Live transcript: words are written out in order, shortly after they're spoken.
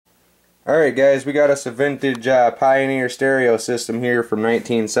Alright guys, we got us a vintage Pioneer stereo system here from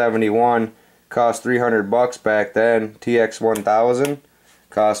 1971. Cost 300 bucks back then. TX-1000.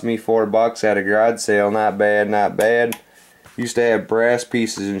 Cost me $4 at a garage sale. Not bad, not bad. Used to have brass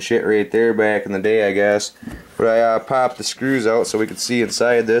pieces and shit right there back in the day, I guess. But I popped the screws out so we could see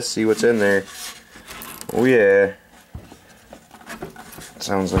inside this, see what's in there. Oh yeah.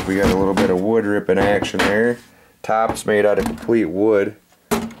 Sounds like we got a little bit of wood ripping action there. Top's made out of complete wood.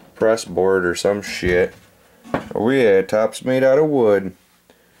 Press board or some shit. Oh yeah, top's made out of wood.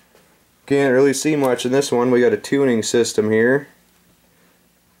 Can't really see much in this one. We got a tuning system here.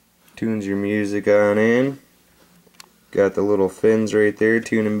 Tunes your music on in. Got the little fins right there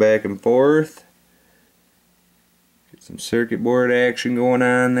tuning back and forth. Get some circuit board action going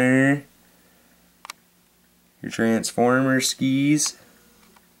on there. Your transformer skis.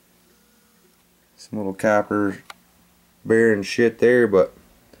 Some little copper bearing shit there, but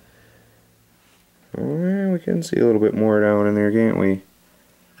we can see a little bit more down in there, can't we?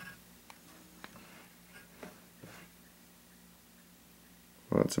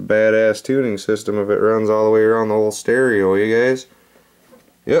 Well, it's a badass tuning system if it runs all the way around the whole stereo, you guys.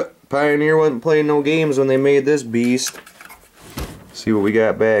 Yep, Pioneer wasn't playing no games when they made this beast. See what we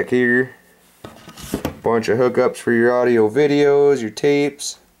got back here. Bunch of hookups for your audio videos, your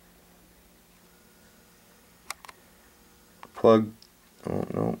tapes. Plug, oh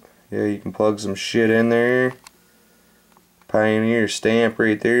no, yeah, you can plug some shit in there. Pioneer stamp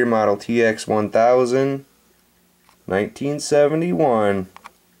right there, model TX-1000, 1971.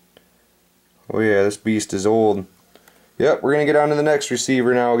 Oh yeah, this beast is old. Yep, we're gonna get on to the next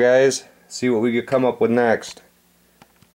receiver now, guys. See what we could come up with next.